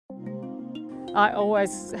I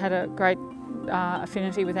always had a great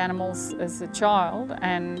affinity with animals as a child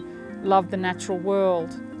and loved the natural world.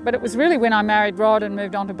 But it was really when I married Rod and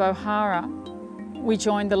moved on to Bohara, we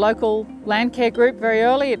joined the local land care group very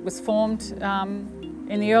early. It was formed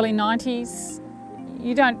in the early 90s.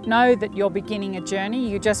 You don't know that you're beginning a journey,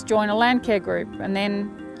 you just join a land care group and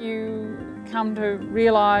then you come to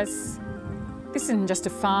realise this isn't just a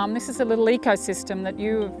farm, this is a little ecosystem that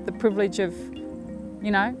you have the privilege of, you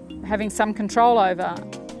know, having some control over.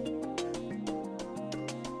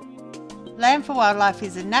 Land for Wildlife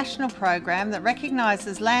is a national program that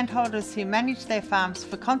recognises landholders who manage their farms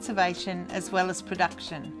for conservation as well as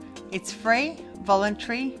production. It's free,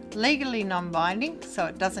 voluntary, legally non-binding, so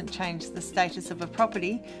it doesn't change the status of a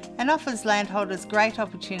property, and offers landholders great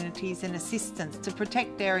opportunities and assistance to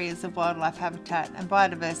protect areas of wildlife habitat and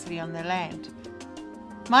biodiversity on their land.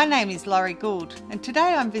 My name is Lori Gould, and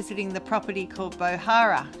today I'm visiting the property called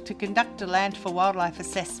Bohara to conduct a Land for Wildlife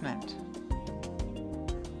assessment.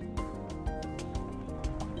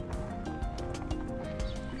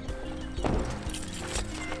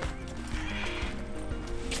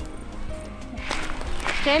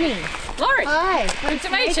 Jenny. Lori. Hi. Good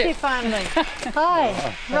to meet you. Finally.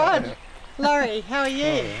 Hi. Rod. Lori, how are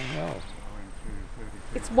you?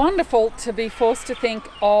 It's wonderful to be forced to think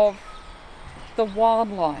of the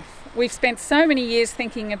wildlife. We've spent so many years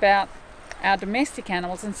thinking about our domestic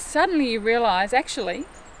animals, and suddenly you realise actually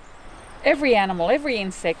every animal, every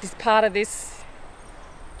insect is part of this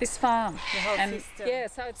farm. The whole system. Yeah,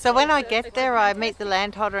 so when I get there, I meet the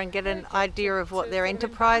landholder and get an idea of what their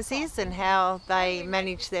enterprise is and how they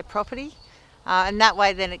manage their property. And that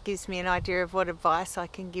way then it gives me an idea of what advice I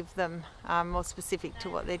can give them more specific to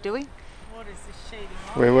what they're doing. What is the sheeting?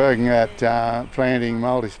 We're working at planting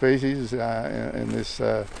multi-species in this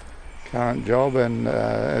current job, and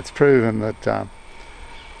it's proven that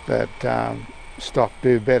stock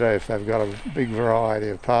do better if they've got a big variety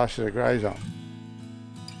of pasture to graze on.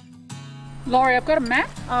 Laurie, I've got a map.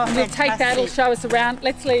 Oh, and we'll take that, it'll show us around.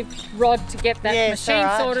 Let's leave Rod to get that machine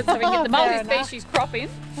sorted so we can get the multi-species crop in.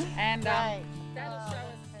 And that'll show us.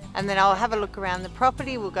 And then I'll have a look around the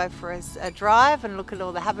property. We'll go for a drive and look at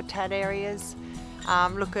all the habitat areas,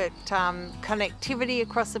 look at connectivity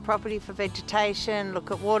across the property for vegetation, look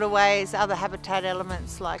at waterways, other habitat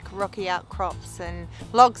elements like rocky outcrops and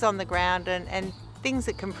logs on the ground, and things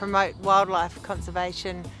that can promote wildlife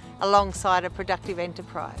conservation alongside a productive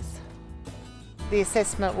enterprise. The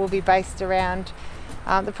assessment will be based around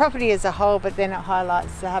the property as a whole, but then it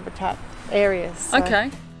highlights the habitat areas. So.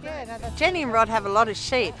 Okay. Yeah, no, Jenny and Rod have a lot of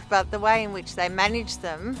sheep, but the way in which they manage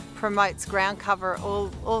them promotes ground cover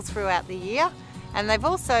all throughout the year. And they've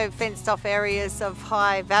also fenced off areas of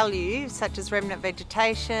high value, such as remnant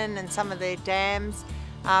vegetation and some of their dams.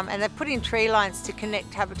 And they've put in tree lines to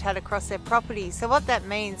connect habitat across their property. So what that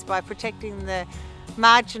means, by protecting the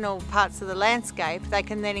marginal parts of the landscape, they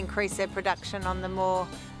can then increase their production on the more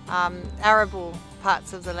arable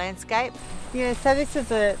parts of the landscape. Yeah, so this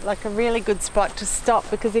is a really good spot to stop,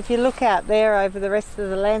 because if you look out there over the rest of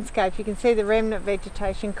the landscape, you can see the remnant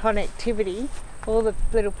vegetation connectivity, all the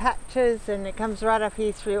little patches, and it comes right up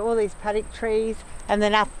here through all these paddock trees and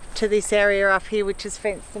then up to this area up here which is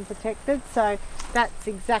fenced and protected. So that's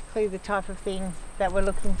exactly the type of thing that we're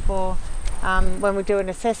looking for when we do an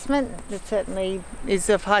assessment. It certainly is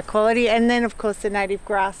of high quality. And then of course the native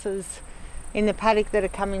grasses in the paddock that are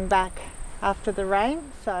coming back after the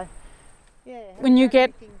rain. So yeah. When you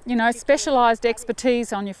get, you know, specialised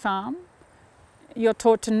expertise on your farm, you're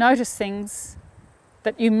taught to notice things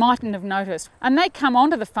that you mightn't have noticed. And they come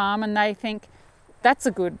onto the farm and they think, that's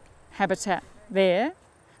a good habitat there.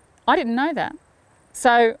 I didn't know that.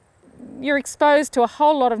 So you're exposed to a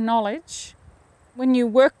whole lot of knowledge. When you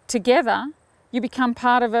work together, you become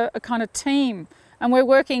part of a kind of team, and we're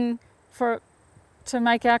working to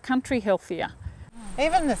make our country healthier.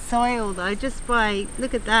 Even the soil though, just by,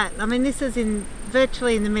 look at that. I mean, this is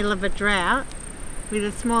virtually in the middle of a drought with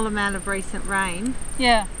a small amount of recent rain.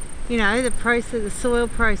 Yeah. You know, the soil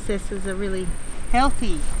processes are really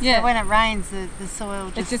healthy. Yeah. So when it rains, the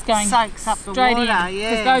soil just going soaks up the straight water. in, Yeah,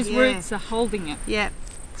 because those roots are holding it. Yeah,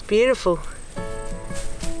 it's beautiful.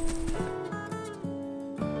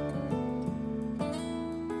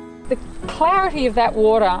 The clarity of that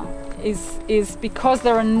water is because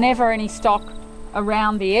there are never any stock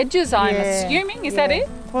around the edges, I'm assuming. Is that it?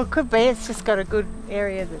 Well, it could be. It's just got a good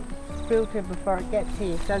area that's filtered before it gets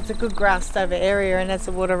here. So it's a good grassed over area, and as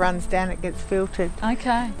the water runs down, it gets filtered.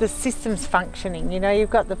 Okay. The system's functioning. You know, you've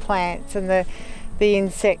got the plants and the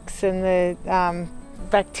insects and the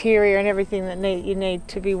bacteria and everything that you need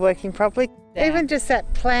to be working properly. Even just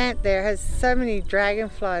that plant there has so many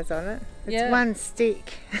dragonflies on it. It's one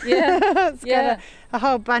stick. Yeah. It's got a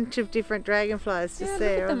whole bunch of different dragonflies just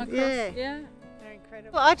there. Look at them across. They're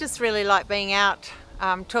incredible. Well, I just really like being out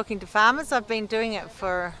talking to farmers. I've been doing it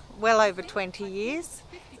for well over 20 years.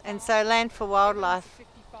 And so Land for Wildlife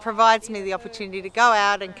provides me the opportunity to go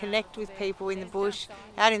out and connect with people in the bush,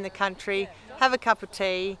 out in the country, have a cup of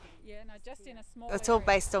tea. It's all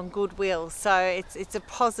based on goodwill, so it's a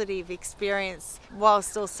positive experience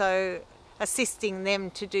whilst also assisting them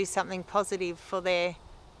to do something positive for their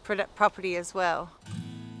property as well.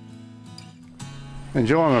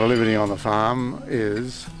 Enjoyment of living on the farm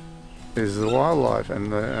is the wildlife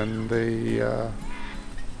and the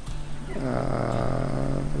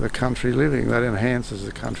country living. That enhances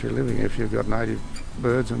the country living if you've got native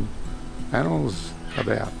birds and animals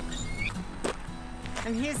about.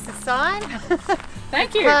 And here's the sign.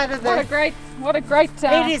 Thank you. What a great.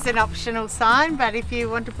 It is an optional sign, but if you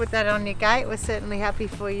want to put that on your gate, we're certainly happy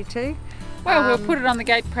for you too. Well, we'll put it on the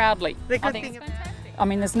gate proudly. I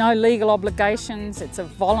mean, there's no legal obligations. It's a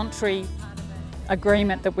voluntary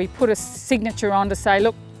agreement that we put a signature on to say,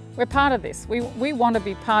 look, we're part of this. We want to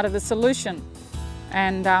be part of the solution,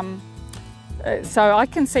 and so I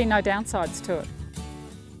can see no downsides to it.